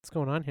What's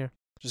going on here?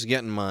 Just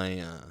getting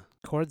my,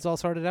 Cords all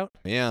sorted out?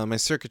 yeah, my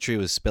circuitry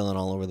was spilling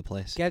all over the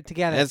place. Get it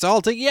together. It's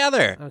all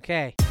together.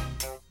 Okay.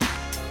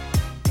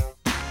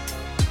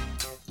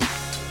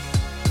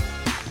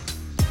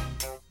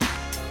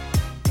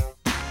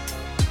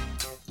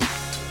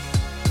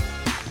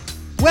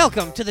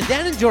 Welcome to the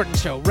Dan and Jordan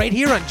Show, right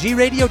here on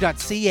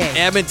gradio.ca.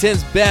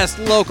 Edmonton's best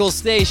local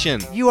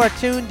station. You are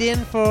tuned in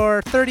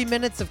for 30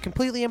 minutes of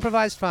completely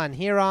improvised fun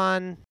here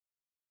on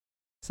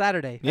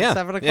Saturday at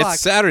 7 o'clock. It's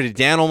Saturday.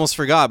 Dan almost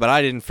forgot, but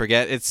I didn't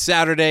forget. It's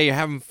Saturday. You're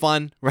having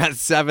fun. We're at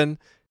 7.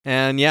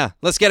 And yeah,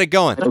 let's get it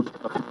going.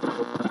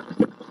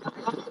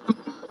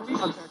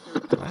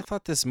 I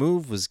thought this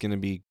move was going to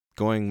be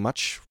going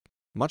much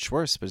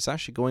worse, but it's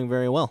actually going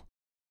very well.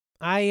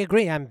 I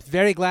agree. I'm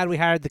very glad we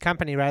hired the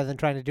company rather than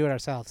trying to do it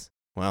ourselves.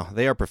 Well,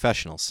 they are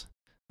professionals.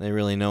 They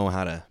really know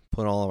how to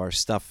put all of our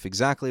stuff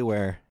exactly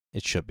where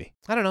it should be.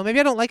 I don't know. Maybe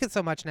I don't like it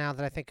so much now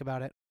that I think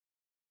about it.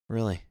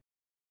 Really?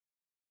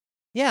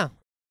 Yeah.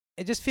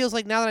 It just feels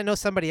like now that I know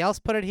somebody else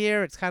put it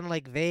here, it's kind of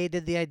like they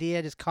did the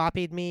idea, just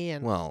copied me.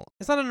 And Well,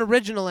 it's not an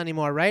original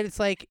anymore, right? It's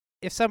like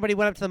if somebody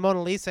went up to the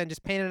Mona Lisa and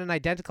just painted an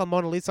identical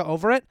Mona Lisa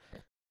over it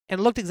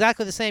and looked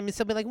exactly the same, you'd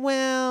still be like,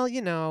 well,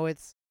 you know,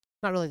 it's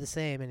not really the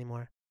same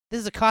anymore. This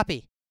is a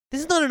copy.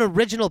 This is not an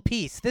original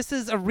piece. This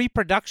is a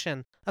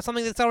reproduction of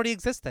something that's already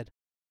existed.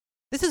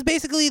 This is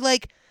basically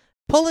like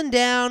pulling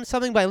down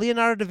something by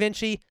Leonardo da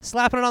Vinci,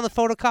 slapping it on the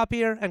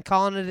photocopier, and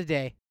calling it a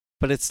day.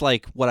 but it's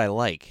like what I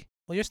like.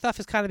 Well, your stuff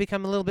has kind of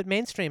become a little bit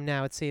mainstream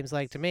now, it seems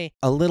like to me.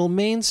 A little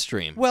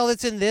mainstream. Well,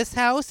 it's in this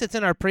house. It's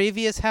in our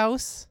previous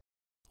house.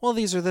 Well,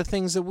 these are the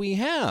things that we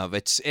have.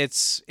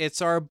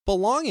 It's our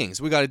belongings.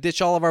 We got to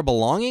ditch all of our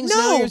belongings now,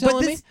 No, you're but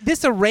telling me?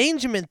 this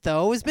arrangement,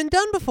 though, has been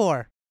done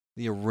before.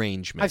 The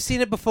arrangement. I've seen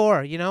it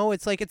before, you know?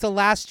 It's like it's a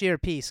last year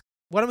piece.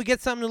 Why don't we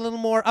get something a little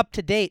more up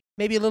to date?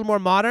 Maybe a little more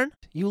modern?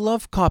 You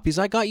love copies.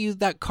 I got you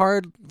that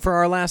card for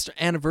our last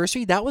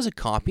anniversary. That was a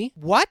copy.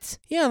 What?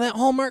 Yeah, that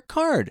Hallmark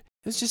card.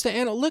 It's just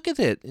look at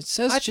it. It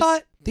says I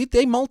thought...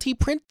 they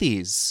multi-print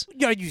these.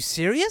 Are you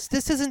serious?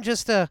 This isn't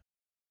just a...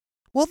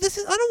 Well, I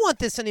don't want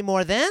this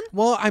anymore then.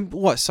 Well,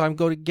 so I'm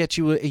going to get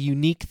you a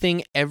unique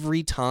thing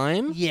every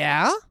time?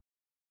 Yeah?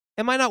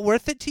 Am I not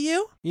worth it to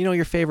you? You know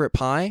your favorite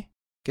pie?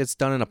 Gets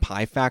done in a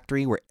pie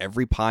factory where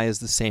every pie is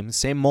the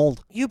same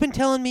mold. You've been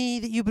telling me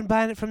that you've been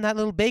buying it from that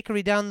little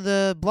bakery down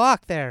the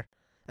block there,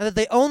 and that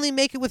they only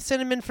make it with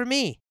cinnamon for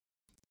me.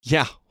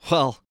 Yeah,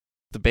 well,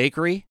 the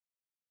bakery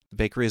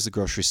is the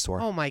grocery store.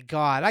 Oh my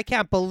God, I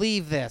can't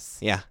believe this.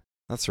 Yeah,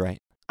 that's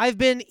right. I've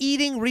been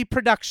eating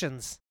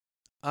reproductions.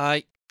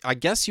 I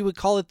guess you would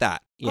call it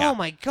that. Yeah. Oh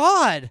my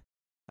God.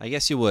 I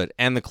guess you would.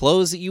 And the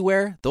clothes that you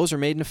wear, those are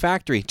made in a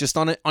factory, just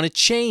on a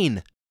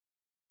chain.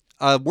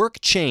 A work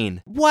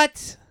chain.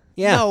 What?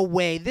 Yeah. No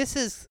way. This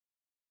is...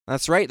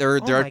 That's right. There are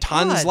my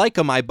tons God. like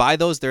them. I buy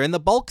those. They're in the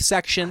bulk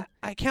section.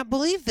 I can't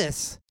believe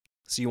this.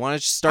 So you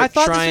want to start I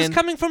thought trying... this was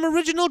coming from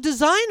original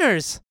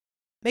designers.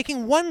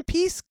 Making one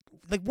piece,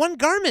 like one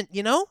garment,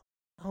 you know?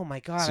 Oh my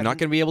God. So you're not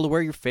going to be able to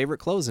wear your favorite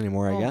clothes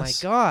anymore, I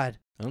guess. Oh my God.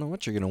 I don't know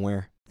what you're going to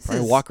wear. This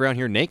Probably walk around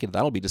here naked.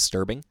 That'll be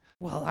disturbing.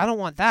 Well, I don't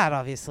want that,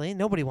 obviously.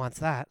 Nobody wants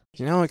that.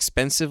 Do you know how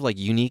expensive,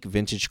 unique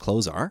vintage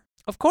clothes are?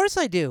 Of course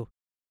I do.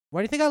 Why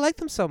do you think I like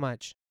them so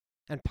much?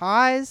 And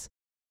pies?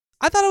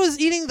 I thought I was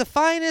eating the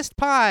finest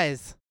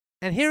pies.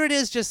 And here it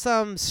is, just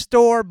some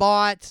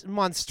store-bought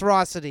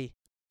monstrosity.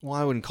 Well,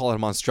 I wouldn't call it a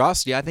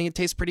monstrosity. I think it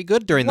tastes pretty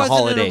good during It the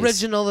holidays. wasn't an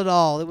original at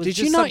all. It was Did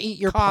just you not some eat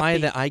your copy. pie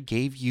that I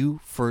gave you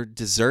for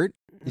dessert?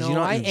 Did No, you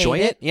not I enjoy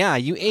ate it. Yeah,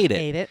 you ate it.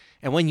 Ate it.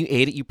 And when you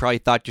ate it, you probably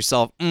thought to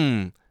yourself,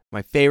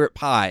 my favorite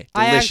pie.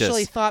 I Delicious.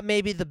 actually thought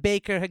maybe the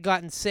baker had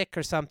gotten sick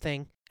or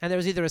something. And there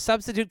was either a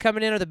substitute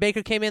coming in or the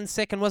baker came in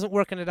sick and wasn't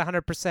working at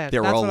 100%.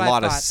 There were That's a what I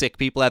lot of thought. sick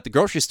people at the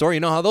grocery store. You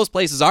know how those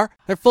places are?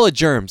 They're full of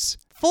germs.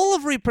 Full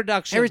of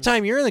reproduction. Every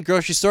time you're in the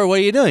grocery store, what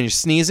are you doing? You're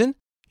sneezing.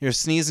 You're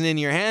sneezing in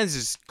your hands,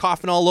 just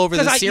coughing all over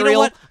the cereal. You know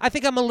what? I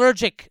think I'm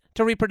allergic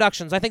to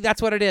reproductions. I think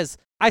that's what it is.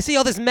 I see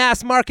all this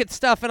mass market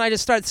stuff and I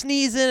just start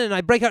sneezing and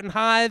I break out in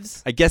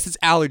hives. I guess it's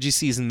allergy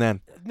season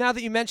then. Now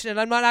that you mention it,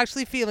 I'm not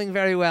actually feeling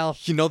very well.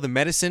 You know the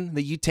medicine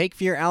that you take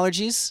for your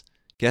allergies?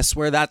 Guess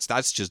where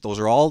those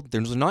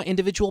are not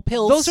individual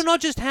pills. Those are not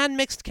just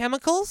hand-mixed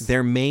chemicals?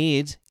 They're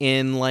made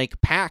in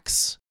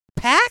packs.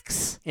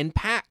 Packs? In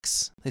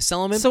packs. They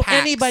sell them in so packs.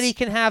 anybody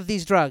can have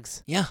these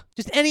drugs? Yeah.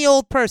 Just any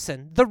old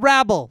person. The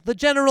rabble. The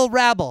general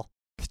rabble.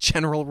 The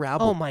general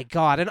rabble. Oh my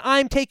God. And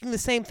I'm taking the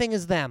same thing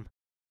as them.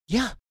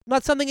 Yeah.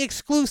 Not something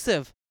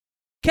exclusive.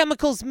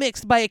 Chemicals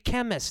mixed by a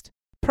chemist.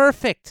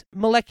 Perfect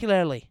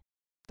molecularly.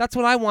 That's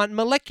what I want.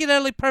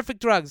 Molecularly perfect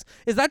drugs.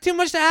 Is that too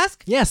much to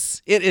ask?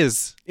 Yes, it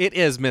is. It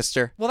is,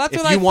 mister. Well, that's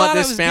if what I you want thought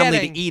I this was family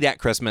getting. to eat at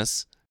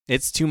Christmas,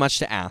 it's too much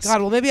to ask.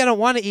 God, well, maybe I don't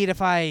want to eat if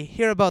I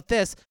hear about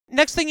this.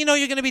 Next thing you know,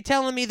 you're going to be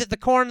telling me that the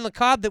corn and the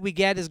cob that we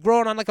get is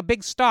growing on a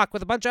big stalk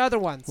with a bunch of other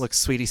ones. Look,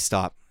 sweetie,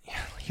 stop.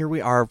 Here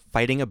we are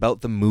fighting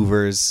about the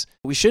movers.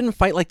 We shouldn't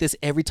fight like this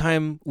every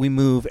time we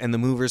move and the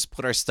movers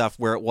put our stuff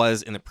where it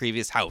was in the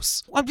previous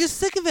house. I'm just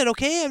sick of it,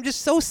 okay? I'm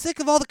just so sick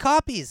of all the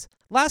copies.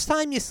 Last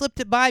time you slipped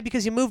it by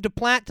because you moved a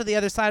plant to the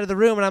other side of the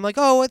room, and I'm like,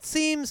 oh, it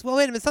seems, well,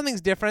 wait a minute, something's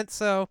different,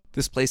 so.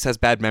 This place has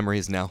bad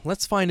memories now.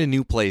 Let's find a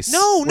new place.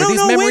 No, where these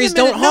wait a memories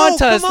minute. don't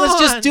haunt No, us. come Let's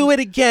just on. do it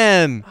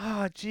again.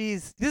 Oh,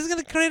 jeez. This is going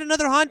to create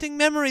another haunting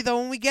memory, though,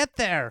 when we get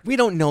there. We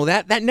don't know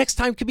that. That next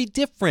time could be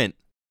different.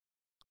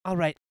 All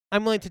right.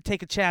 I'm willing to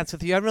take a chance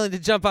with you. I'm willing to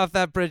jump off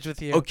that bridge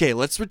with you. Okay,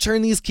 let's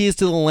return these keys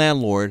to the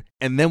landlord,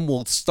 and then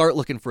we'll start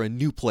looking for a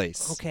new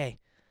place. Okay.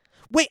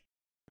 Wait.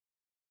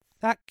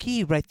 That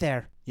key right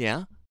there.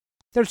 Yeah?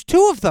 There's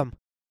 2 of them.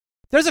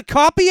 There's a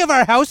copy of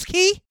our house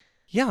key?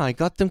 Yeah, I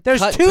got them There's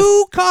cut.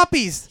 2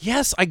 copies.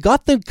 Yes, I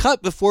got them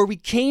cut before we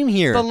came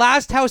here. The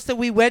last house that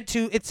we went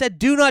to, it said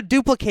do not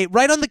duplicate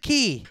right on the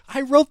key.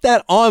 I wrote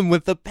that on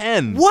with a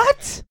pen.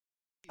 What?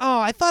 Oh,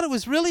 I thought it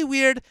was really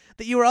weird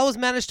that you were always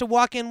managed to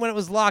walk in when it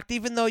was locked,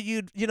 even though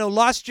you'd,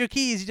 lost your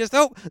keys. You just,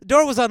 the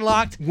door was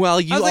unlocked.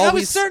 Well, I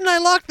was certain I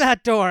locked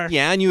that door.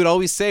 Yeah, and you would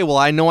always say, well,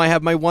 I know I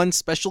have my one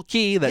special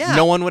key that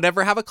no one would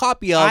ever have a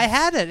copy of. I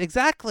had it,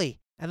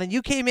 exactly. And then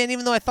you came in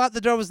even though I thought the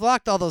door was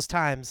locked all those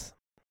times.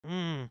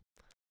 Well,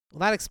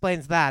 that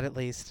explains that, at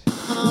least.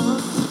 I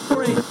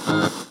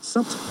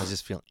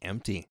just feel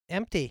empty.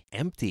 Empty.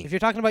 Empty. If you're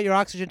talking about your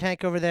oxygen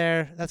tank over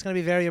there, that's going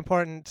to be very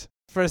important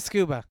for a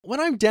scuba. When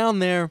I'm down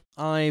there,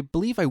 I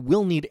believe I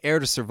will need air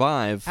to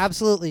survive.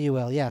 Absolutely you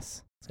will,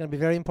 yes. It's going to be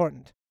very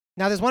important.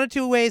 Now, there's 1 or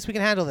 2 ways we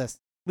can handle this.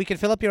 We can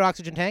fill up your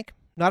oxygen tank.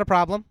 Not a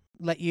problem.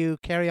 Let you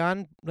carry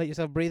on. Let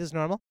yourself breathe as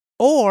normal.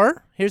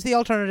 Or, here's the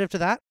alternative to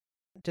that.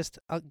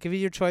 I'll give you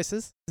your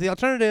choices. The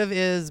alternative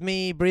is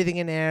me breathing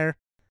in air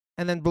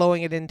and then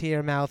blowing it into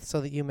your mouth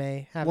so that you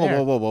may have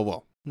air.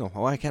 Whoa. No,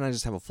 why can't I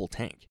just have a full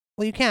tank?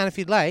 Well, you can if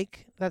you'd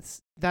like.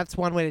 That's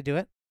one way to do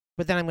it.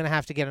 But then I'm going to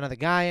have to get another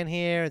guy in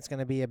here. It's going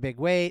to be a big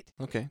wait.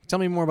 Okay. Tell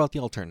me more about the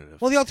alternative.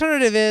 Well, the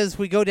alternative is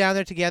we go down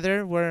there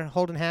together. We're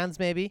holding hands,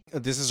 maybe.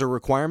 This is a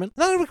requirement?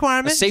 Not a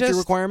requirement. A safety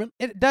requirement?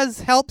 It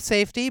does help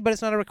safety, but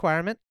it's not a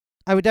requirement.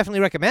 I would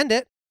definitely recommend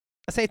it.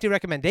 A safety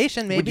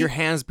recommendation, maybe. Would your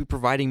hands be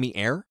providing me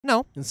air?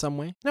 No. In some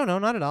way? No,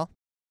 not at all.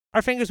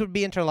 Our fingers would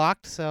be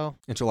interlocked, so.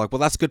 Interlock. Well,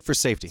 that's good for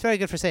safety. It's very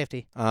good for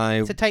safety. I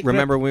It's a tight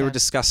remember grip, we were and-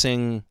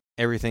 discussing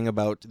everything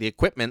about the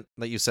equipment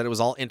that you said it was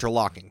all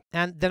interlocking.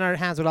 And then our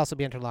hands would also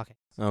be interlocking.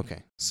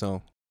 Okay,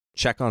 so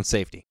check on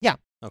safety. Yeah.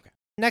 Okay.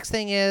 Next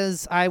thing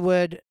is I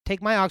would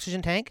take my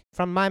oxygen tank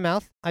from my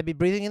mouth. I'd be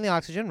breathing in the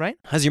oxygen, right?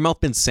 Has your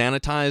mouth been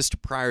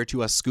sanitized prior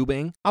to us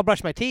scubaing? I'll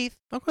brush my teeth.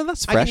 Okay,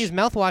 that's I fresh. can use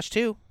mouthwash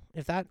too,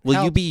 if that Will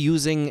helps. you be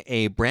using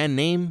a brand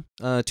name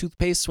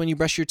toothpaste when you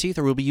brush your teeth,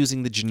 or will you be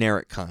using the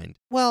generic kind?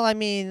 Well, I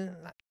mean,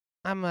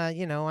 I'm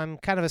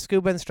kind of a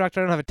scuba instructor.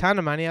 I don't have a ton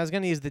of money. I was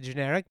going to use the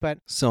generic, but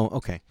So,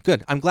 okay,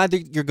 good. I'm glad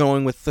that you're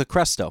going with the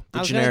Cresto, the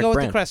I was going to generic go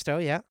brand. with the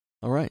Cresto, yeah.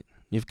 All right,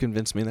 you've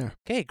convinced me there.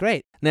 Okay,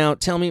 great. Now,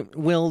 tell me,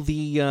 will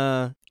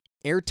the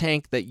air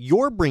tank that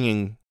you're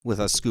bringing with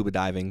us scuba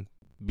diving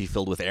be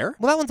filled with air?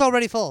 Well, that one's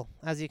already full,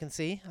 as you can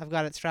see. I've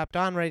got it strapped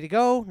on, ready to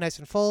go, nice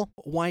and full.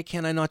 Why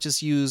can't I not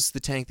just use the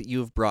tank that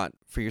you have brought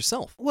for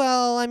yourself?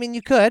 Well, I mean,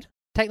 you could.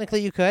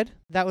 Technically, you could.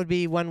 That would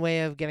be one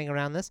way of getting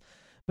around this.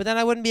 But then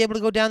I wouldn't be able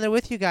to go down there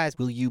with you guys.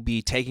 Will you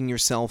be taking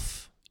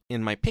yourself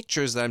in my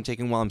pictures that I'm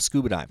taking while I'm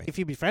scuba diving? If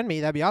you befriend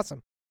me, that'd be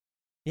awesome.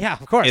 Yeah,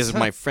 of course. Is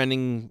my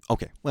friending...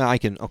 Okay, well, I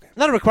can... Okay.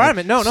 Not a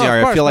requirement. No, Sorry,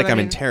 of course. I feel like but I'm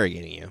mean,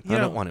 interrogating you. I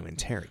don't want to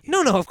interrogate you.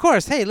 No, of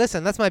course. Hey,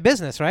 listen, that's my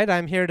business, right?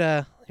 I'm here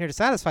to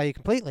satisfy you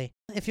completely.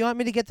 If you want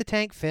me to get the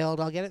tank filled,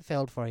 I'll get it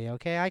filled for you,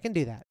 okay? I can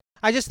do that.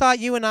 I just thought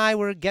you and I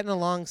were getting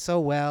along so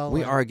well.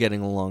 We are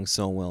getting along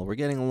so well. We're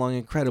getting along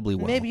incredibly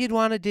well. Maybe you'd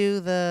want to do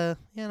the,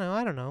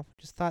 I don't know.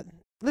 Just thought,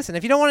 listen,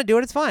 if you don't want to do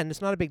it, it's fine.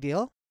 It's not a big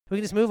deal. We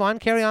can just move on,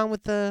 carry on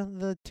with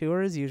the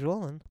tour as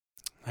usual. And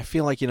I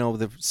feel like,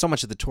 so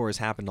much of the tour has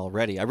happened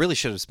already. I really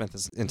should have spent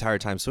this entire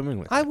time swimming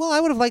with you. I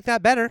would have liked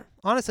that better.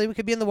 Honestly, we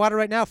could be in the water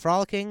right now,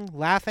 frolicking,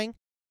 laughing,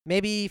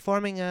 maybe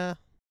forming a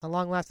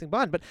long-lasting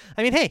bond. But,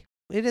 I mean, hey,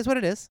 it is what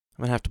it is.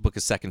 I'm going to have to book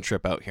a second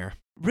trip out here.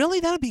 Really?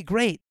 That would be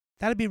great.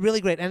 That would be really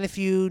great. And if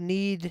you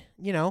need,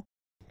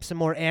 some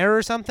more air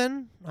or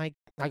something, I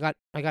got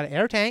an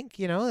air tank,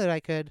 that I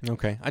could.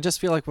 Okay. I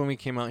just feel like when we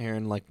came out here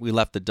and we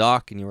left the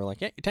dock and you were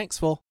like, yeah, your tank's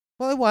full.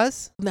 Well, it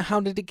was. Now, how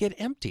did it get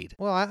emptied?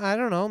 Well, I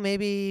don't know.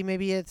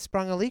 Maybe it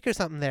sprung a leak or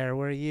something there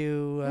where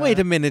you... Wait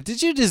a minute.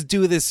 Did you just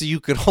do this so you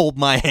could hold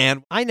my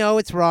hand? I know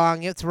it's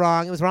wrong. It's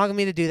wrong. It was wrong of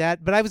me to do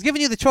that. But I was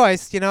giving you the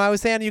choice. I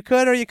was saying you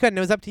could or you couldn't.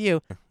 It was up to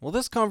you. Well,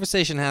 this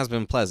conversation has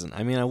been pleasant.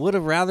 I mean, I would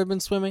have rather been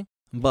swimming,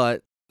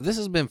 but this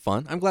has been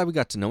fun. I'm glad we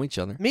got to know each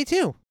other. Me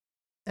too.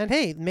 And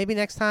hey, maybe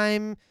next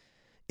time,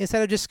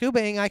 instead of just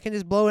scubaing, I can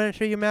just blow it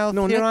into your mouth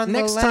on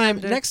next the time.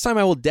 land. Next time,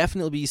 I will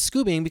definitely be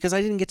scubaing because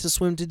I didn't get to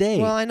swim today.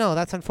 Well, I know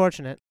that's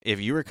unfortunate.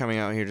 If you were coming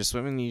out here to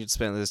swim and you'd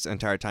spend this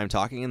entire time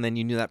talking, and then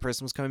you knew that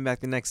person was coming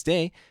back the next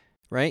day,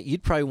 right?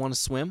 You'd probably want to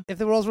swim. If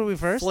the roles were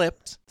reversed,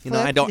 Flipped.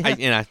 Flipped,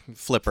 yeah.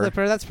 Flipper.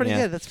 Flipper. That's pretty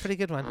Yeah. good. That's a pretty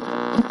good one.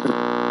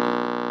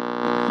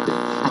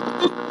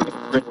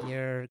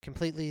 You're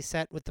completely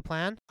set with the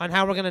plan on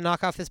how we're going to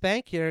knock off this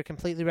bank. You're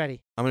completely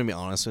ready. I'm gonna be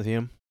honest with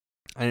you.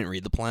 I didn't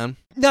read the plan.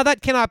 No,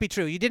 that cannot be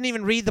true. You didn't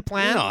even read the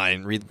plan? No, I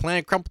didn't read the plan.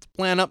 I crumpled the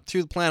plan up,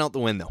 threw the plan out the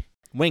window.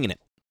 Winging it.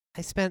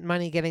 I spent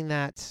money getting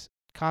that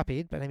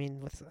copied, but I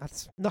mean,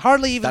 that's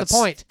hardly even the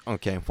point.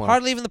 Okay. Well,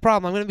 Hardly even the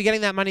problem. I'm going to be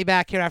getting that money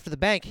back here after the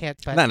bank hit,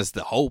 but that is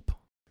the hope.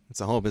 It's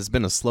a hope. It's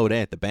been a slow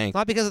day at the bank.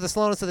 not because of the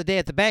slowness of the day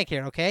at the bank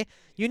here, okay?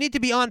 You need to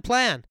be on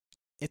plan.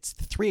 It's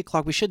 3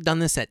 o'clock. We should have done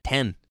this at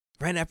 10,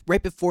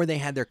 right before they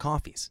had their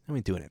coffees. And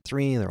we do it at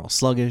 3. They're all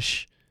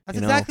sluggish. That's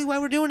exactly why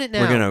we're doing it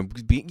now.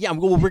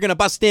 We're gonna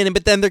bust in,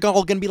 but then they're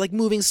all gonna be like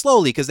moving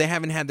slowly because they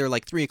haven't had their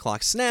like 3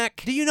 o'clock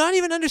snack. Do you not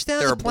even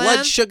understand Their the plan?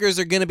 blood sugars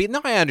are gonna be.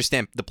 No, I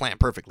understand the plan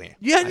perfectly.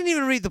 You didn't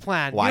even read the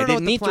plan. Well, You I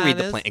don't know didn't what need to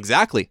read the plan.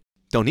 Exactly.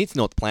 Don't need to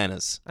know what the plan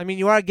is. I mean,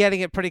 you are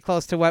getting it pretty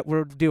close to what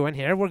we're doing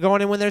here. We're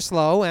going in when they're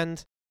slow,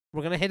 and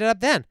we're going to hit it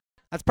up then.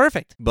 That's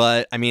perfect.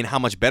 But, I mean, how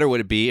much better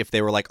would it be if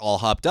they were, like, all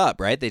hopped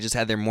up, right? They just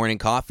had their morning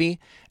coffee,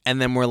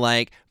 and then we're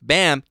like,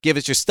 bam, give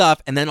us your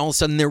stuff, and then all of a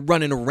sudden they're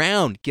running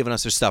around giving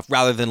us their stuff,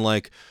 rather than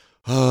like,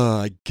 oh,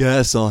 I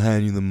guess I'll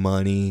hand you the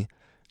money.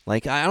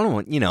 Like, I don't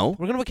know, you know.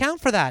 We're going to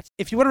account for that.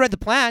 If you would have read the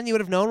plan, you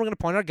would have known we're going to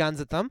point our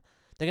guns at them.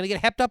 They're going to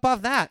get hepped up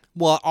off that.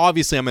 Well,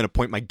 obviously I'm going to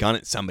point my gun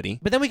at somebody.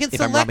 But then we can if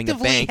I'm robbing a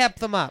selectively bank. hep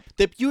them up.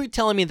 You were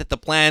telling me that the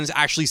plans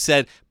actually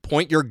said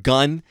point your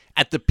gun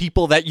at the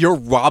people that you're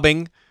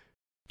robbing?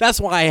 That's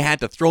why I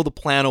had to throw the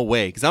plan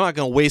away, because I'm not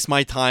going to waste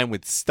my time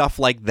with stuff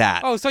like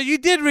that. Oh, so you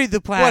did read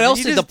the plan. What and else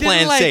you did the just didn't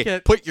plan like say?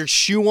 it. Put your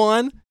shoe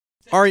on?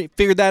 All right,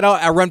 figured that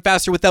out. I run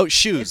faster without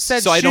shoes. It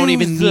said so I don't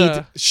even shoes.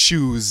 need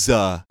shoes.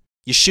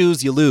 You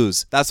shoes, you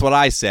lose. That's what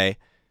I say.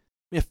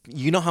 If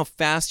you know how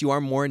fast you are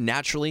more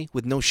naturally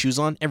with no shoes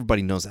on,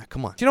 everybody knows that.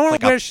 Come on. Do you know what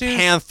like wear a shoes?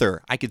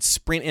 panther. I could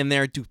sprint in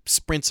there, do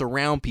sprints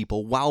around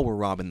people while we're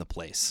robbing the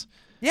place.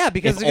 Yeah,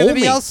 because If they're going to be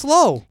only- all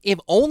slow. If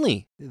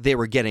only they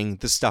were getting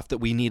the stuff that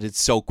we needed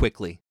so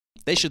quickly.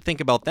 They should think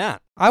about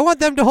that. I want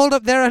them to hold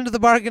up their end of the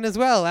bargain as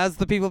well as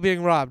the people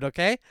being robbed,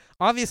 okay?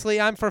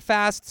 Obviously, I'm for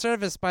fast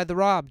service by the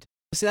robbed.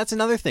 See, that's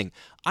another thing.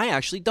 I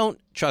actually don't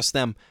trust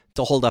them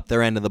to hold up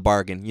their end of the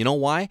bargain. You know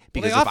why?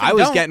 Because if often I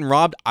was don't. getting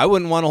robbed, I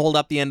wouldn't want to hold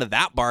up the end of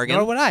that bargain.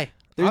 Nor would I.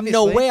 There's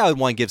no obviously. way I would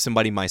want to give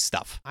somebody my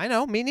stuff. I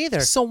know, me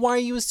neither. So why are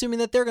you assuming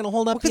that they're going to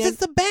hold up the Because end?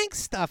 it's the bank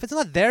stuff. It's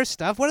not their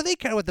stuff. What do they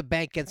care what the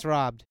bank gets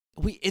robbed?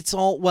 It's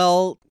all,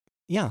 well,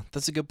 yeah,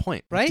 that's a good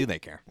point. Right? Do they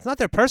care? It's not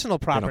their personal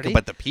They don't property. care,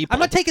 but the people. I'm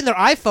not taking their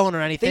iPhone or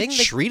they anything.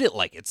 treat it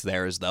like it's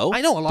theirs, though.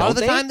 I know, a lot of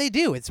the don't they? time they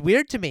do. It's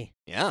weird to me.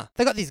 Yeah.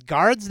 They got these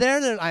guards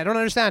there. I don't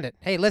understand it.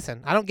 Hey,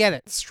 listen, I don't get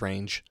it.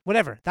 Strange.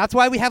 Whatever. That's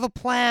why we have a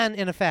plan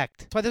in effect.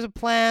 That's why there's a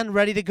plan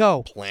ready to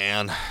go.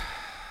 Plan.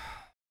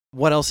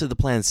 What else did the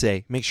plan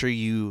say? Make sure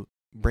you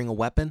bring a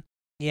weapon?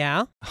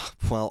 Yeah?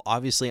 Well,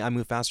 obviously I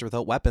move faster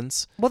without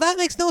weapons. Well, that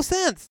makes no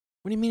sense.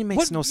 What do you mean it makes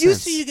What no use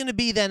sense? are you going to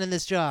be then in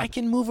this job? I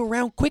can move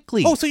around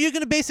quickly. Oh, so you're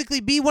going to basically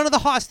be one of the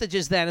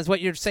hostages then, is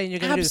what you're saying you're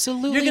going to do.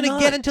 Absolutely You're going to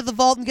not. get into the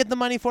vault and get the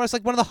money for us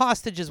like one of the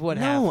hostages would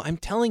have. No, I'm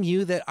telling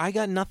you that I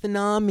got nothing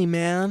on me,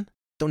 man.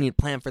 Don't need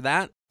a plan for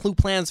that. Who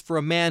plans for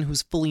a man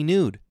who's fully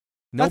nude?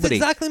 That's Nobody.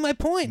 exactly my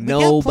point. We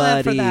can't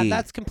plan for that. Nobody.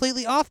 That's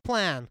completely off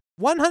plan.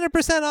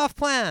 100% off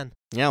plan.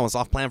 Yeah, well, it's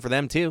off plan for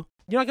them, too.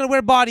 You're not going to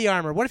wear body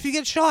armor. What if you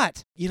get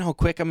shot? You know how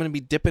quick I'm going to be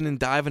dipping and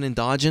diving and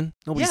dodging?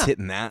 Nobody's Yeah.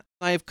 hitting that.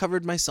 I have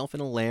covered myself in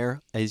a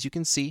layer, as you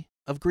can see,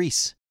 of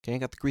grease. Okay, I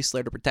got the grease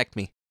layer to protect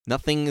me.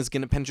 Nothing is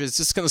going to penetrate. It's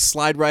just going to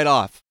slide right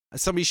off.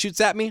 As somebody shoots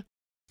at me,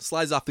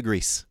 slides off the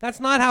grease. That's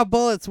not how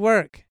bullets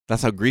work.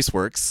 That's how grease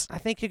works. I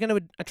think you're going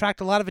to attract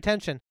a lot of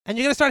attention. And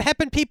you're going to start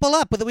hepping people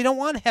up, but we don't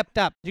want hepped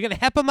up. You're going to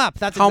hep them up.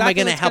 That's How am I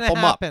exactly gonna what's hep gonna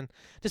 'em up? happen.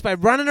 Just by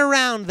running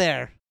around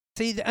there.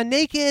 See, a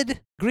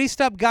naked,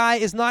 greased-up guy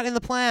is not in the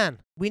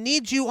plan. We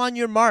need you on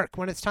your mark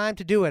when it's time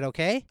to do it,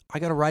 okay? I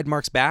got to ride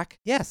Mark's back.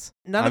 Yes.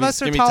 None of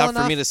us are It's tall going to be tough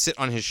enough. for me to sit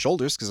on his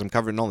shoulders because I'm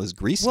covered in all this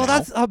grease Well, now.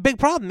 that's a big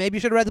problem. Maybe you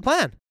should have read the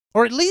plan.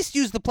 Or at least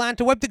use the plan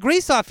to wipe the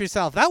grease off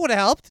yourself. That would have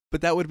helped. But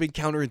that would have been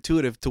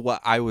counterintuitive to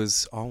what I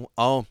was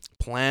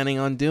planning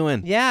on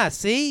doing. Yeah,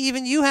 see?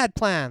 Even you had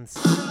plans.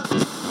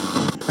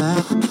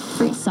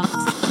 Free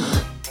socks.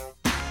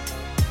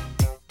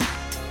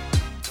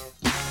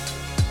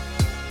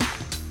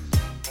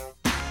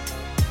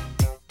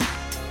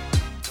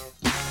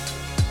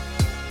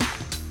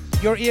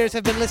 Your ears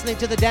have been listening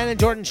to The Dan and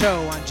Jordan Show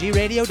on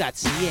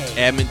gradio.ca.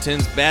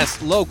 Edmonton's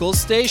best local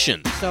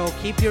station. So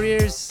keep your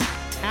ears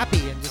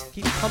happy and just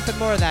keep pumping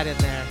more of that in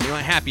there. You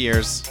want happy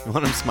ears. You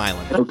want them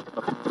smiling.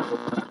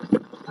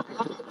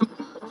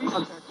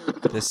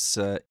 This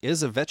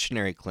is a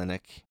veterinary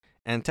clinic,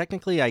 and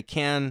technically I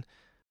can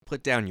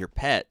put down your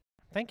pet,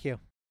 Thank you.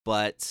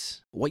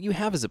 but what you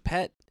have as a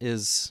pet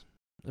is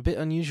a bit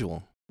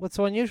unusual. What's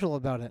so unusual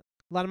about it?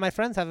 A lot of my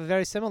friends have a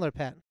very similar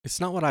pet. It's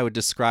not what I would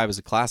describe as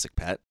a classic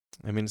pet.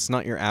 I mean, it's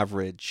not your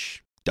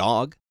average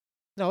dog.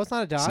 No, it's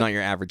not a dog. It's not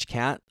your average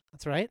cat.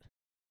 That's right.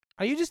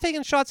 Are you just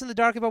taking shots in the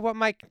dark about what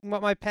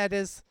my pet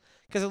is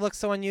because it looks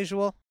so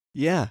unusual?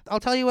 Yeah. I'll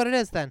tell you what it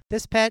is then.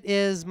 This pet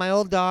is my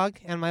old dog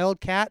and my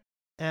old cat,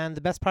 and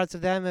the best parts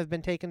of them have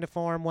been taken to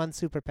form one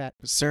super pet.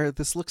 Sir,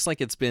 this looks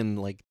like it's been,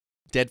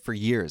 dead for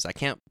years. I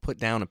can't put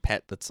down a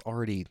pet that's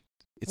already...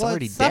 It's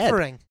already it's dead.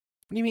 suffering.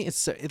 do you mean?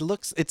 It's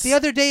The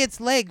other day, its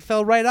leg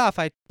fell right off.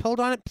 I pulled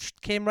on it,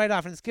 came right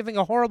off, and it's giving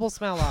a horrible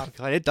smell off.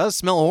 God, it does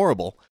smell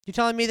horrible. You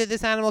telling me that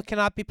this animal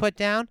cannot be put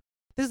down?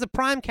 This is a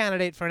prime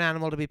candidate for an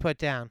animal to be put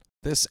down.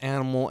 This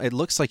animal, it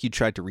looks like you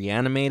tried to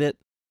reanimate it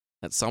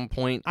at some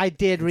point. I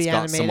did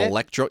reanimate It's got some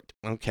electro.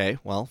 Okay,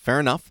 well, fair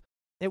enough.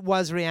 It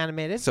was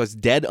reanimated. So it's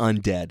dead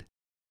undead.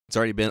 It's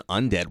already been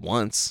undead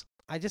once.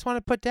 I just want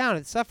to put down.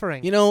 It's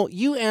suffering. You know,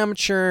 you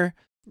amateur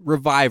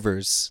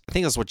revivers, I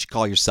think that's what you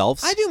call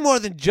yourselves. I do more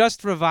than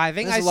just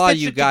reviving. There's I a lot of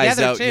stitch you it guys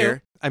together, out too.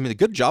 here. I mean, a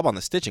good job on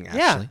the stitching, actually.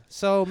 Yeah.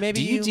 So maybe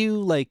do you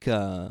do like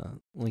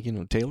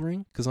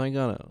tailoring? Because I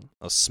got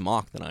a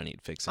smock that I need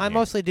fixing. I here.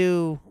 mostly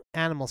do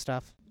animal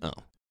stuff. Oh,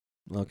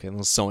 okay.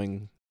 Those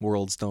sewing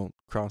worlds don't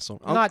cross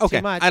over. Oh, Not okay.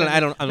 too much. I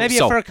don't. Maybe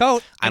sew. a fur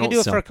coat. I can don't do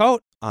a sew. fur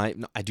coat. I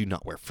do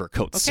not wear fur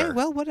coats, Okay, sir.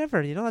 well,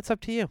 whatever. That's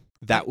up to you.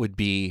 That would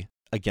be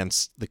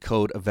against the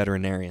Code of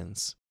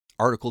Veterinarians,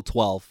 Article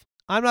 12.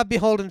 I'm not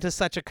beholden to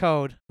such a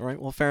code. All right.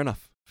 Well, fair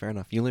enough. Fair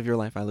enough. You live your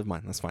life. I live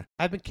mine. That's fine.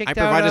 I've been kicked I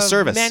provide out a of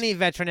service. many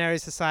veterinary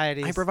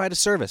societies. I provide a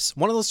service.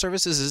 One of those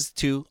services is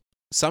to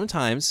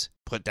sometimes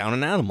put down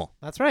an animal.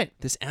 That's right.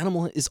 This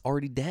animal is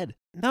already dead.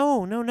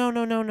 No.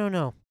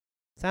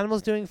 This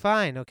animal's doing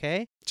fine,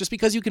 okay? Just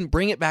because you can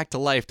bring it back to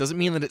life doesn't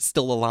mean that it's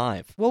still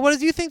alive. Well, what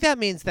do you think that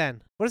means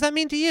then? What does that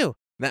mean to you?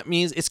 That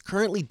means it's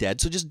currently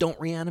dead, so just don't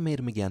reanimate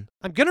him again.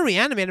 I'm going to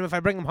reanimate him if I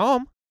bring him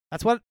home.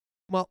 That's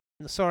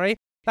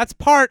That's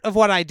part of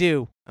what I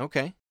do.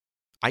 Okay.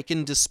 I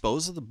can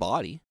dispose of the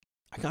body.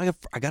 I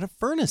got a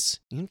furnace.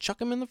 You can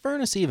chuck him in the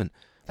furnace even.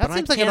 That But I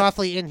seems like an can't-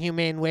 awfully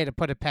inhumane way to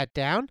put a pet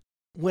down.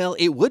 Well,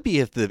 it would be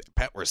if the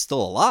pet were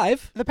still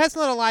alive. The pet's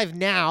not alive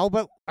now,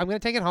 but I'm going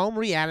to take it home,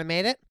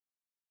 reanimate it,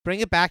 bring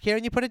it back here,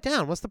 and you put it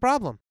down. What's the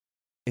problem?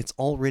 It's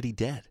already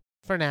dead.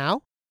 For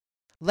now.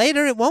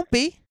 Later, it won't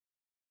be.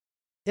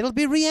 It'll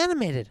be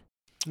reanimated.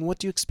 What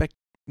do you expect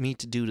me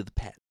to do to the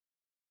pet?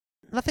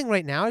 Nothing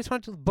right now. I just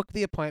want to book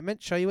the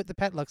appointment, show you what the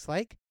pet looks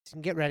like, so you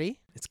can get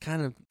ready. It's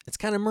kind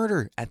of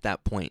murder at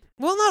that point.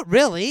 Well, not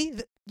really.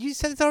 You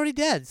said it's already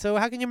dead, so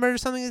how can you murder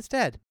something that's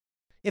dead?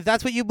 If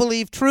that's what you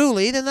believe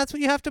truly, then that's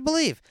what you have to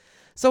believe.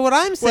 So what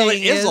I'm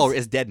saying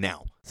It's dead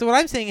now. So what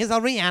I'm saying is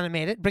I'll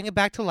reanimate it, bring it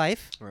back to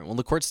life. All right. Well,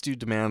 the courts do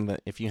demand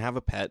that if you have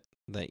a pet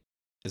that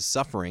is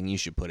suffering, you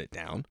should put it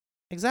down.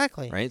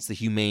 Exactly. Right? It's the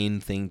humane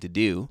thing to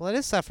do. Well, it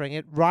is suffering.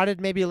 It rotted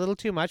maybe a little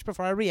too much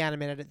before I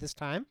reanimated it this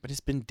time. But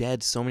it's been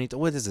dead so many times.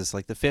 What is this,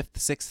 like the 5th,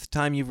 6th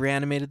time you've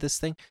reanimated this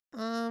thing?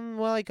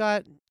 Well, it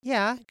got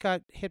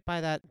hit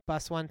by that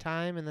bus one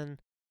time and then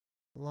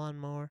the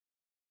lawnmower.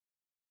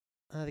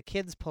 The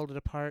kids pulled it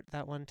apart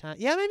that one time.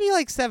 Yeah, maybe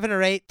like 7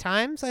 or 8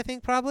 times, I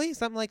think, probably.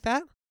 Something like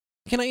that.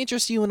 Can I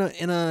interest you in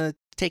a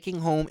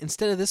taking home,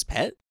 instead of this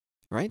pet,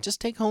 right?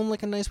 Just take home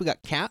like we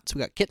got cats, we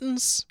got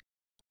kittens.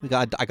 I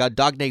got a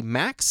dog named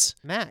Max.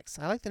 Max.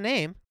 I like the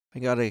name. I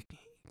got a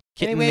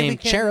kitten Anyway,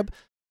 named Cherub.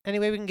 Any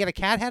way we can get a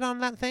cat head on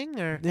that thing?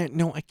 Or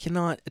No, I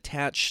cannot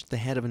attach the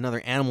head of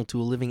another animal to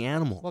a living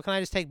animal. well, can I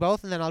just take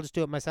both and then I'll just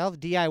do it myself?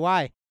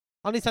 DIY.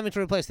 I'll need something to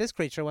replace this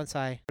creature once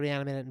I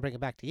reanimate it and bring it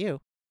back to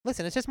you.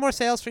 Listen, it's just more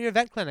sales for your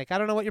vet clinic. I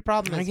don't know what your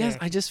problem is. I guess here.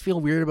 I just feel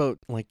weird about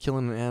like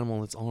killing an animal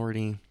that's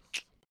already,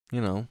 he's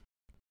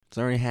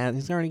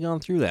already gone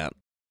through that.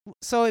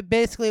 So it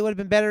basically would have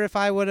been better if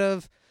I would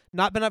have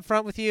not been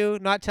upfront with you,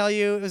 not tell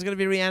you it was going to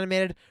be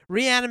reanimated,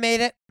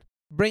 reanimate it,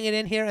 bring it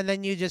in here, and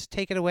then you just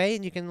take it away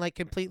and you can like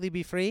completely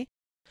be free.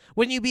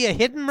 Wouldn't you be a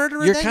hidden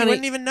murderer then? You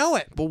wouldn't even know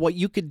it. But what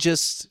you could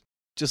just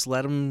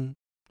let him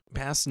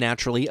pass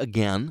naturally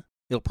again.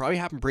 It'll probably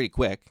happen pretty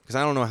quick because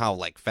I don't know how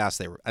like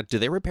fast do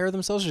they repair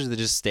themselves, or do they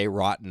just stay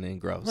rotten and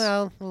gross?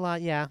 Well, a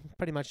lot, yeah,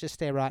 pretty much just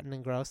stay rotten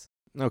and gross.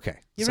 Okay.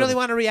 You really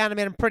want to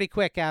reanimate them pretty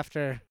quick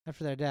after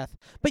their death.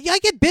 But yeah, I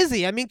get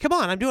busy. I mean, come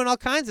on, I'm doing all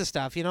kinds of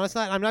stuff.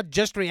 I'm not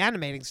just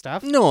reanimating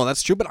stuff. No,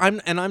 that's true. But I'm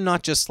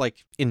not just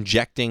like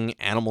injecting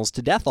animals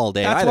to death all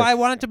day. That's either. why I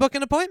wanted to book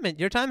an appointment.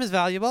 Your time is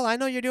valuable. I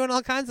know you're doing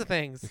all kinds of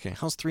things. Okay,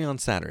 how's 3 on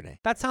Saturday?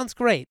 That sounds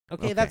great.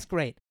 Okay, that's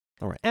great.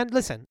 All right. And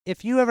listen,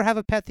 if you ever have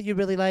a pet that you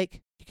really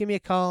like, you give me a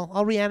call.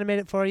 I'll reanimate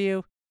it for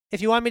you.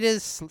 If you want me to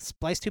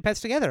splice 2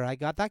 pets together, I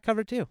got that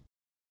covered too.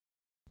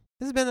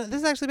 This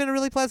has actually been a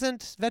really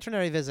pleasant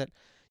veterinary visit.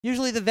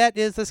 Usually the vet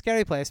is the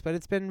scary place, but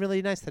it's been really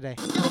nice today.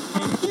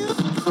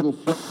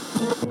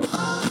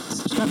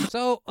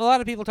 So a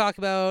lot of people talk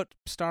about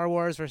Star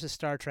Wars versus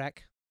Star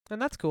Trek,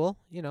 and that's cool.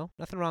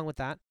 Nothing wrong with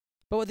that.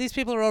 But what these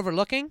people are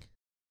overlooking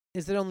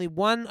is that only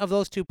one of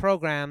those 2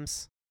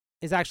 programs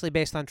is actually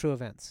based on true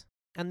events.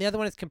 And the other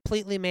one is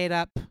completely made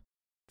up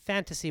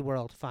fantasy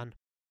world fun.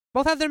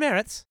 Both have their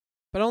merits,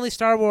 but only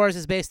Star Wars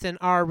is based in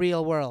our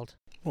real world.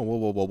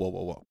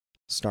 Whoa.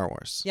 Star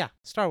Wars. Yeah,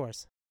 Star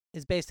Wars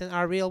is based in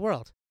our real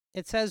world.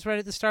 It says right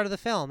at the start of the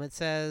film, it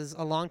says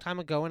a long time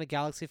ago in a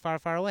galaxy far,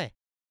 far away,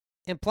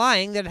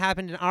 implying that it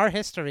happened in our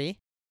history,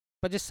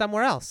 but just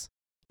somewhere else.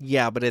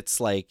 Yeah, but it's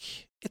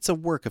a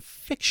work of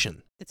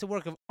fiction. It's a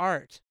work of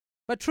art.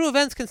 But true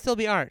events can still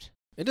be art.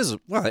 It is a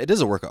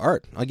work of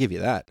art. I'll give you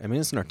that. I mean,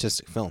 it's an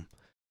artistic film.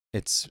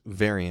 It's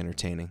very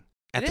entertaining.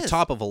 At It the is.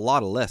 top of a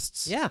lot of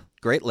lists. Yeah.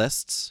 Great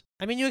lists.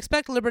 I mean, you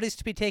expect liberties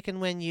to be taken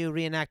when you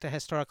reenact a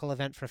historical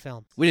event for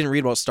film. We didn't read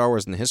about Star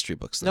Wars in the history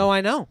books, though. No,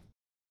 I know.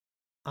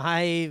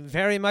 I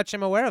very much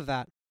am aware of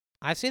that.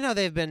 I've seen how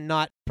they've been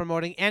not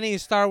promoting any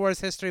Star Wars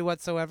history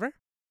whatsoever.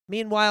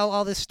 Meanwhile,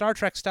 all this Star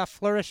Trek stuff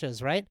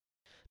flourishes, right?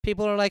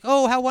 People are like,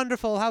 oh, how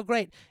wonderful, how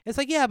great. It's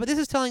like, yeah, but this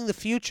is telling the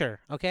future,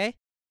 okay?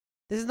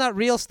 This is not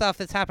real stuff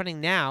that's happening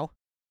now.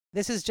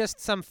 This is just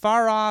some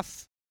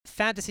far-off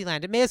fantasy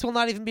land. It may as well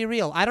not even be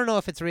real. I don't know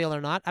if it's real or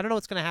not. I don't know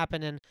what's going to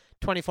happen in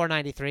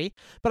 2493.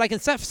 But I can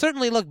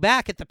certainly look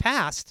back at the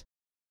past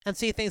and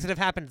see things that have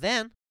happened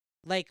then.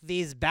 Like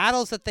these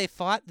battles that they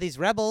fought, these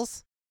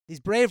rebels, these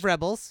brave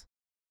rebels.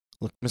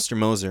 Look, Mr.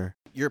 Moser,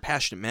 you're a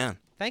passionate man.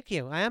 Thank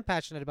you. I am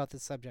passionate about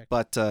this subject.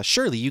 But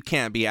surely you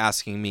can't be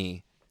asking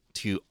me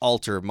to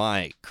alter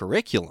my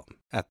curriculum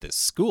at this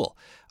school.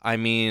 I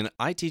mean,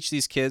 I teach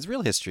these kids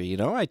real history, you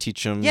know? I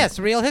teach them... Yes,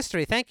 real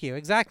history. Thank you.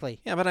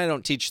 Exactly. Yeah, but I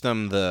don't teach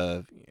them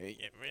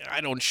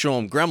I don't show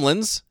them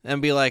Gremlins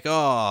and be like,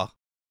 oh,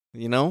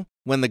 you know?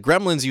 When the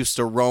Gremlins used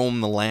to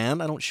roam the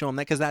land, I don't show them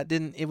that because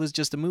it was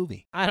just a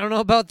movie. I don't know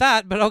about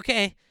that, but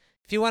okay.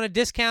 If you want to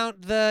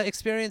discount the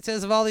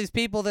experiences of all these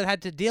people that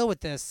had to deal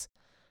with this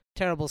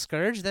terrible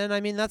scourge, then,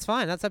 I mean, that's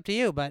fine. That's up to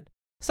you. But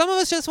some of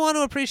us just want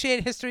to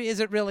appreciate history as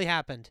it really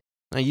happened.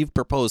 Now, you've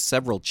proposed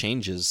several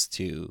changes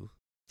to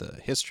the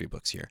history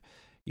books here.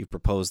 You've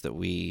proposed that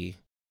we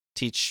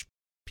teach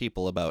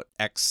people about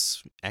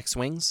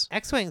X-Wings.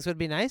 X-Wings would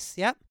be nice,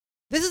 yep.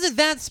 This is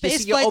advanced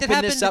space You flight that open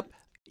happened... this up.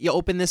 You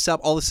open this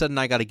up, all of a sudden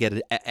I got to get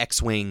an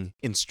X-Wing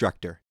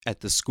instructor at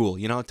the school.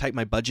 You know how tight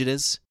my budget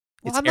is?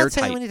 Well, It's I'm not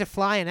airtight. saying we need to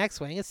fly an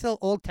X-Wing. It's still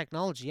old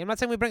technology. I'm not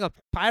saying we bring a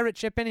pirate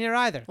ship in here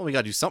either. Well, we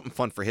got to do something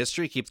fun for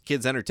history, keep the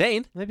kids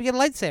entertained. Maybe get a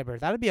lightsaber.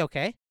 That would be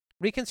okay.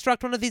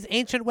 Reconstruct one of these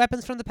ancient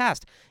weapons from the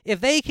past. If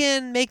they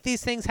can make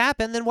these things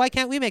happen, then why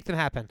can't we make them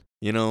happen?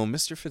 You know,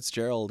 Mr.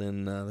 Fitzgerald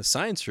in the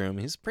science room,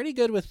 he's pretty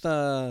good with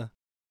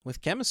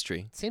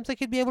chemistry. Seems like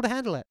you'd be able to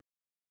handle it.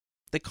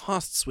 The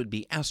costs would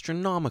be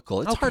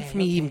astronomical. It's hard Okay, for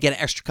me to even get an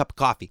extra cup of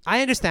coffee.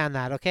 I understand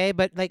that, okay?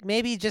 But like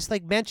maybe just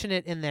like mention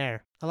it in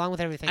there along with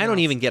everything I don't else.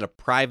 even get a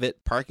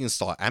private parking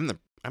stall. I'm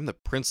the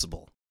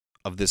principal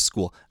of this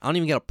school. I don't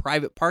even get a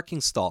private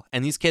parking stall.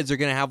 And these kids are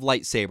going to have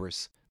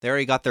lightsabers. They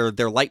already got their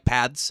light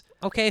pads.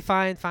 Okay,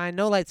 fine.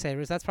 No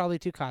lightsabers. That's probably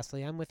too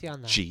costly. I'm with you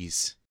on that.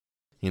 Jeez.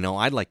 You know,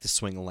 I'd like to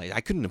swing a light. I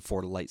couldn't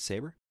afford a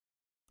lightsaber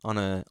on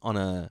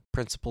a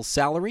principal's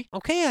salary.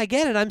 Okay, I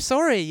get it. I'm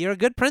sorry. You're a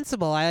good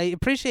principal. I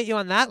appreciate you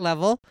on that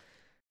level.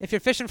 If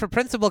you're fishing for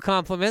principal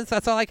compliments,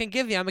 that's all I can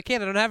give you. I'm a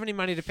kid. I don't have any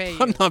money to pay you.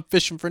 I'm not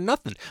fishing for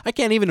nothing. I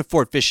can't even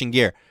afford fishing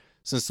gear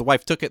since the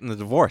wife took it in the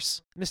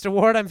divorce. Mr.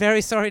 Ward, I'm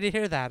very sorry to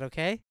hear that,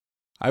 okay?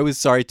 I was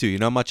sorry too. You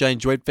know how much I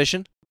enjoyed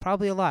fishing?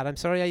 Probably a lot. I'm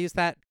sorry I used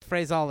that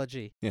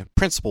phraseology. Yeah,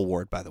 Principal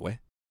Ward, by the way.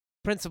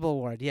 Principal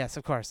Ward. Yes,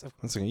 of course.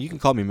 That's okay. You can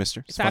call me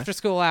Mister. It's after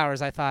school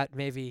hours, I thought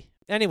maybe.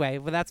 Anyway,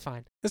 well, that's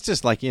fine. It's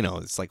just like, you know,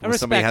 it's like A when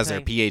somebody respect has their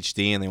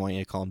PhD and they want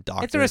you to call them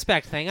doctor. It's a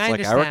respect thing. It's I like,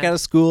 understand. I work at a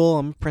school.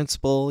 I'm a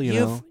principal, you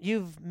know.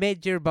 You've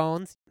made your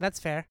bones. That's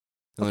fair.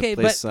 The Okay, only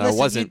place but listen,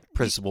 wasn't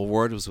Principal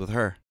Ward was with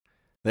her.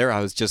 There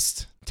I was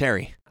just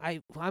Terry.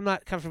 I'm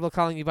not comfortable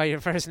calling you by your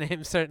first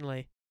name,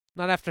 certainly.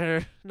 Not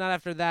after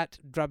that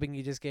drubbing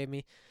you just gave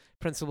me,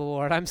 Principal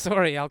Ward. I'm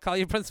sorry. I'll call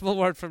you Principal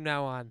Ward from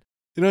now on.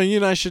 You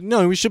and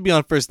I we should be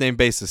on first name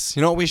basis.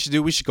 You know what we should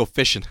do? We should go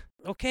fishing.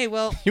 Okay,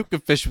 well, You can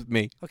fish with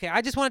me. okay,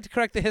 I just wanted to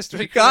correct the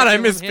history. God, I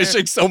curriculum miss here.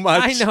 fishing so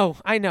much.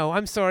 I know.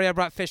 I'm sorry I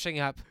brought fishing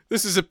up.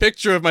 This is a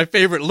picture of my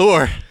favorite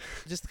lure.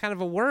 Just kind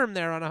of a worm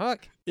there on a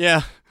hook.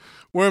 Yeah.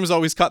 Worms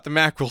always caught the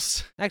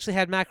mackerels. I actually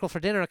had mackerel for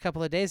dinner a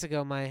couple of days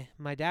ago. My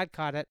dad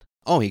caught it.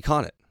 Oh, he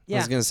caught it. I Yeah.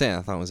 was going to say,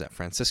 I thought it was at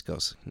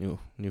Francisco's new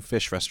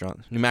fish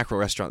restaurant, new mackerel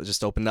restaurant that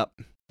just opened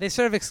up. They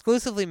serve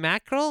exclusively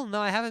mackerel?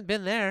 No, I haven't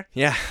been there.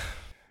 Yeah.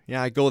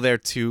 Yeah, I go there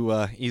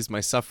to ease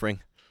my suffering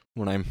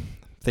when I'm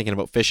thinking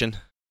about fishing.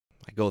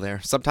 I go there.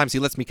 Sometimes he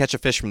lets me catch a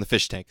fish from the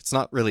fish tank. It's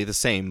not really the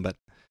same, but...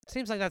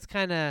 Seems like that's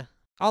kind of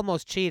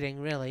almost cheating,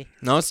 really.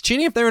 No, it's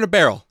cheating if they're in a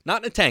barrel,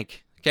 not in a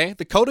tank. Okay?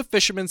 The Code of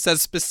Fishermen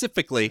says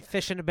specifically...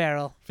 Fish in a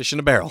barrel. Fish in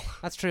a barrel.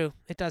 That's true.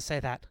 It does say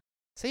that.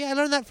 See, I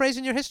learned that phrase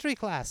in your history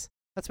class.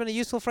 That's been a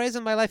useful phrase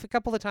in my life a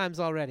couple of times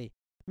already.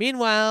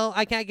 Meanwhile,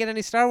 I can't get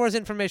any Star Wars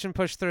information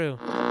pushed through.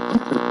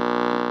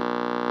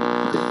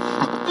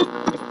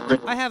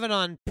 I have it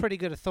on pretty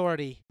good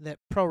authority that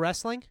pro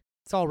wrestling,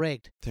 it's all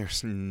rigged.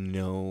 There's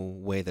no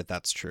way that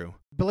that's true.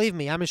 Believe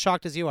me, I'm as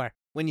shocked as you are.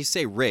 When you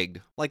say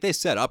rigged, like they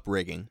set up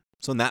rigging.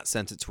 So in that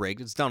sense, it's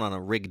rigged. It's done on a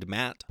rigged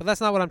mat. But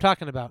that's not what I'm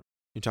talking about.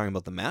 You're talking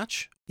about the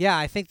match? Yeah,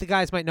 I think the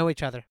guys might know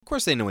each other. Of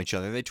course they know each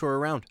other. They tour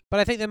around. But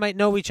I think they might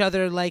know each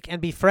other,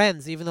 and be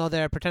friends, even though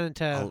they're pretending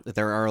to...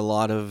 There are a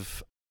lot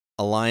of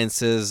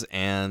alliances,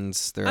 and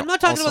there I'm are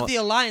not talking also about the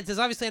alliances.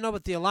 Obviously, I know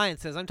about the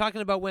alliances. I'm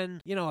talking about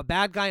when, a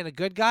bad guy and a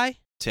good guy...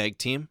 tag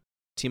team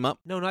up.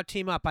 No, not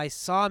team up. I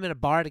saw them in a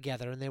bar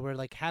together, and they were,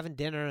 having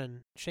dinner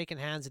and shaking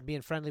hands and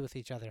being friendly with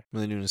each other. Were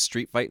they doing a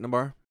street fight in a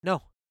bar?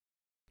 No.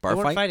 Bar They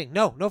weren't fight? fighting.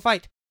 No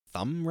fight.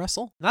 Thumb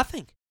wrestle?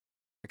 Nothing.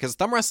 because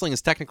thumb wrestling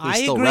is technically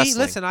I still agree. wrestling.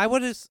 Listen,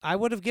 I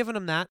would have given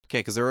him that. Okay,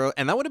 because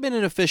and that would have been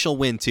an official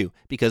win too,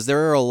 because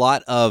there are a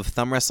lot of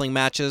thumb wrestling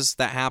matches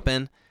that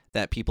happen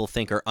that people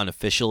think are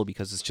unofficial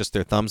because it's just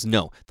their thumbs.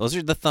 No, those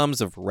are the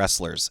thumbs of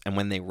wrestlers, and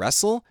when they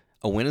wrestle,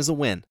 a win is a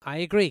win. I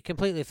agree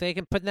completely. If they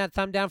can put that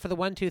thumb down for the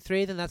 1, 2,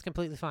 3, then that's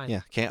completely fine.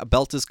 Yeah. Okay. A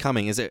belt is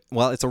coming. Is it?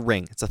 Well, it's a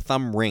ring. It's a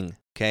thumb ring.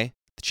 Okay.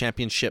 The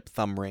championship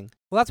thumb ring.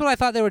 Well, that's what I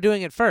thought they were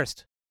doing at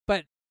first.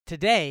 But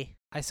today,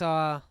 I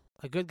saw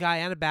a good guy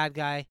and a bad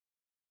guy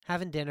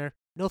having dinner.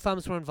 No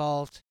thumbs were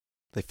involved.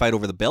 They fight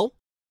over the bill.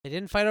 They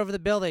didn't fight over the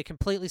bill. They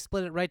completely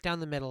split it right down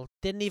the middle.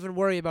 Didn't even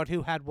worry about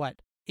who had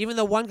what. Even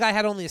though one guy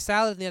had only a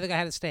salad and the other guy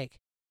had a steak.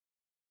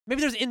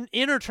 Maybe there's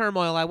inner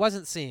turmoil I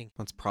wasn't seeing.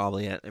 That's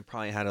probably it. They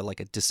probably had a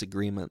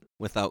disagreement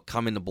without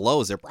coming to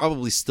blows. They're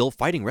probably still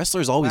fighting.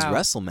 Wrestlers always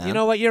wrestle, man. You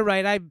know what? You're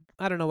right.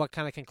 I don't know what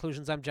kind of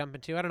conclusions I'm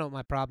jumping to. I don't know what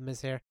my problem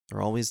is here.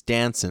 They're always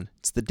dancing.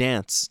 It's the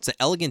dance. It's an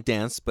elegant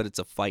dance, but it's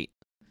a fight.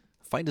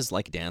 A fight is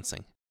like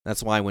dancing.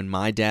 That's why when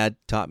my dad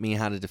taught me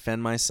how to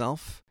defend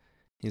myself,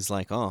 he's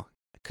like, oh,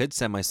 I could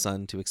send my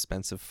son to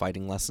expensive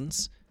fighting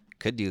lessons.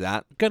 Could do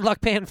that. Good luck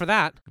paying for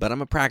that. But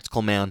I'm a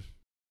practical man.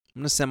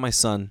 I'm going to send my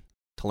son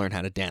to learn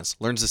how to dance.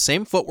 Learns the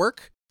same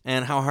footwork,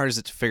 and how hard is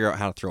it to figure out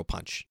how to throw a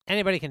punch?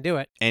 Anybody can do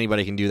it.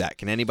 Anybody can do that.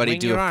 Can anybody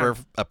do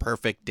a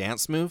perfect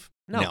dance move?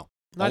 No.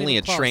 Only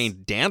a close.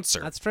 trained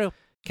dancer That's true.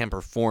 can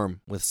perform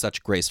with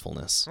such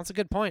gracefulness. That's a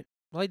good point.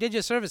 Well, he did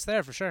you a service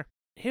there for sure.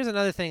 Here's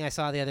another thing I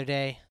saw the other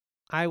day.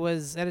 I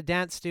was at a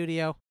dance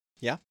studio.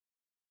 Yeah.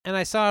 And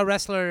I saw a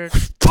wrestler.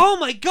 Oh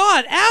my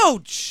God!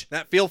 Ouch!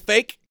 That feel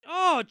fake?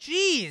 Oh,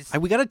 jeez.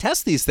 We got to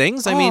test these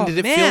things. I mean, did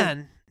it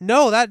feel...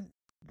 No, that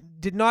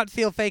did not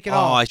feel fake at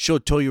all. Oh, I should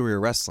have told you we were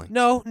wrestling.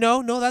 No,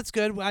 that's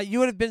good. You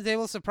would have been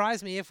able to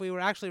surprise me if we were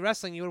actually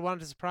wrestling. You would have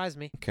wanted to surprise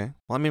me. Okay.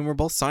 Well, I mean, we're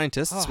both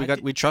scientists.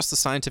 We trust the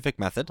scientific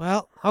method.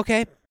 Well,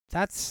 okay.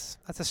 That's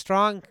a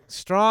strong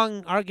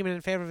argument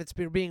in favor of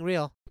it being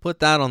real. Put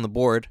that on the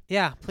board.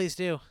 Yeah, please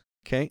do.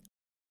 Okay.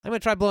 I'm going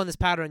to try blowing this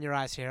powder in your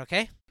eyes here,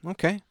 okay?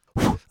 Okay.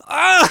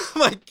 Oh,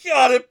 my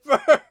God, it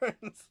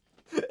burns.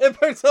 It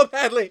burns so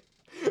badly.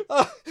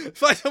 Oh,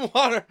 find some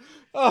water.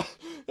 Oh,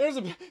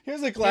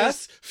 here's a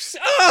glass.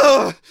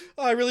 Oh,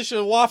 I really should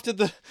have wafted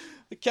the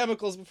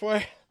chemicals before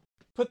I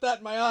put that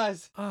in my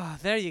eyes. Oh,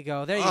 there you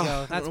go. There you go.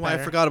 That's I don't know why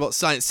better. I forgot about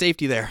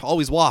safety there.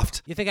 Always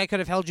waft. You think I could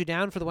have held you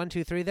down for the 1,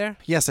 2, 3 there?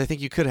 Yes, I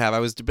think you could have. I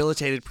was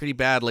debilitated pretty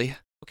badly.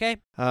 Okay.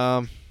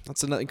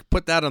 That's another.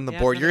 Put that on the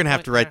board. You're gonna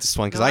have to write this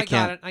one because I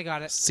can't I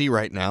got it. see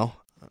right now.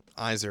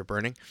 Eyes are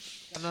burning.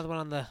 Got another one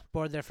on the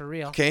board there for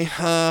real. Okay.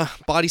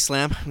 Body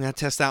slam. I'm gonna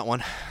test that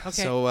one.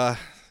 Okay. So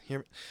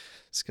here,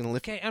 just gonna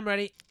lift. Okay, I'm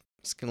ready.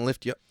 Just gonna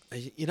lift you up.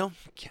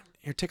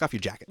 Here, take off your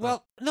jacket.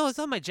 Well, no, it's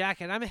not my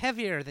jacket. I'm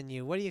heavier than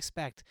you. What do you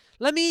expect?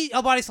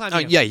 I'll body slam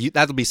you. Yeah,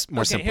 that'll be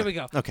more simple. Here we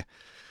go. Okay.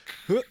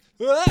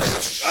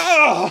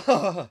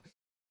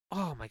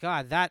 Oh my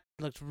God, that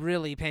looked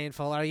really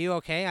painful. Are you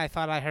okay? I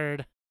thought I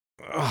heard.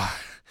 Well,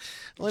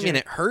 I mean,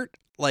 it hurt.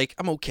 Like,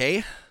 I'm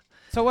okay.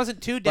 So it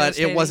wasn't too But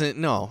devastating. it wasn't.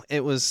 No,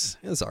 it was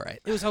all right.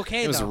 It was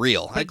okay. It was though.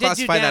 real. But I it did do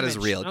classify that as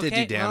damage. real. It did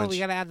Okay, do damage. Well, we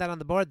gotta add that on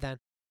the board then.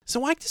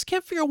 So I just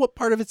can't figure out what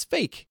part of it's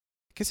fake.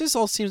 Because this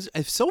all seems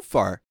so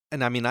far,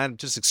 and I mean, I'm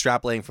just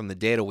extrapolating from the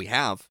data we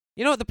have.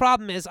 You know what the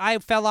problem is? I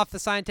fell off the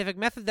scientific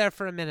method there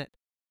for a minute.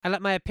 I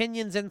let my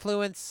opinions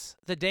influence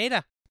the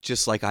data.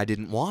 Just like I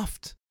didn't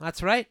waft.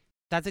 That's right.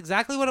 That's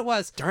exactly what it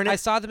was. Darn it. I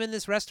saw them in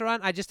this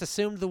restaurant. I just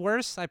assumed the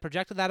worst. I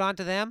projected that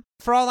onto them.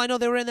 For all I know,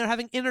 they were in there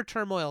having inner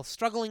turmoil,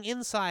 struggling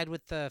inside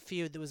with the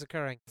feud that was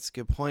occurring. That's a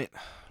good point.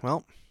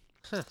 Well,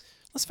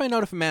 let's find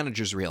out if a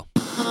manager's real.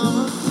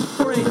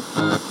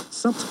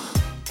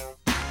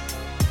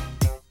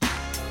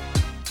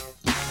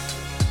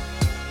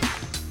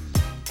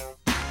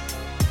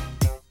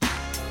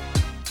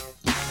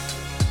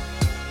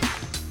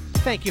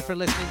 Thank you for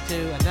listening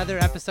to another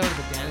episode of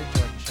the Dan and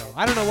Jordan Show.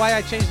 I don't know why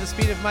I changed the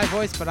speed of my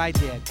voice, but I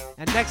did.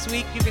 And next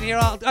week, you can hear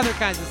all other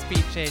kinds of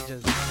speed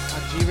changes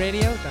on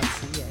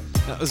gradio.ca.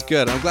 That was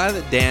good. I'm glad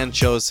that Dan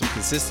chose some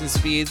consistent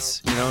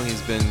speeds. You know,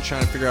 he's been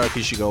trying to figure out if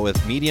he should go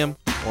with medium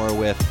or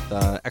with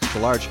extra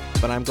large,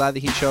 but I'm glad that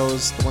he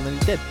chose the one that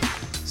he did.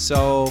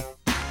 So,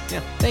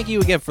 yeah, thank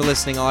you again for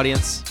listening,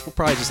 audience. We'll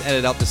probably just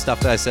edit out the stuff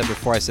that I said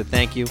before I said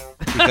thank you,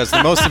 because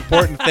the most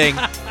important thing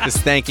is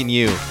thanking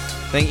you.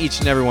 Thank each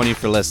and every one of you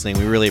for listening.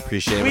 We really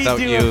appreciate it. Without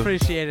you,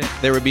 appreciate it.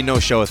 There would be no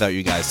show without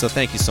you guys. So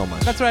thank you so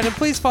much. That's right. And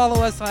please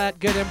follow us at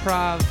Good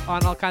Improv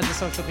on all kinds of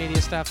social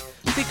media stuff.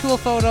 See cool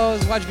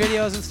photos, watch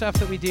videos and stuff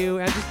that we do,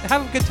 and just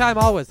have a good time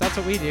always. That's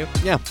what we do.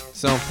 Yeah.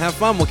 So have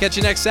fun. We'll catch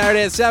you next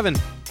Saturday at 7.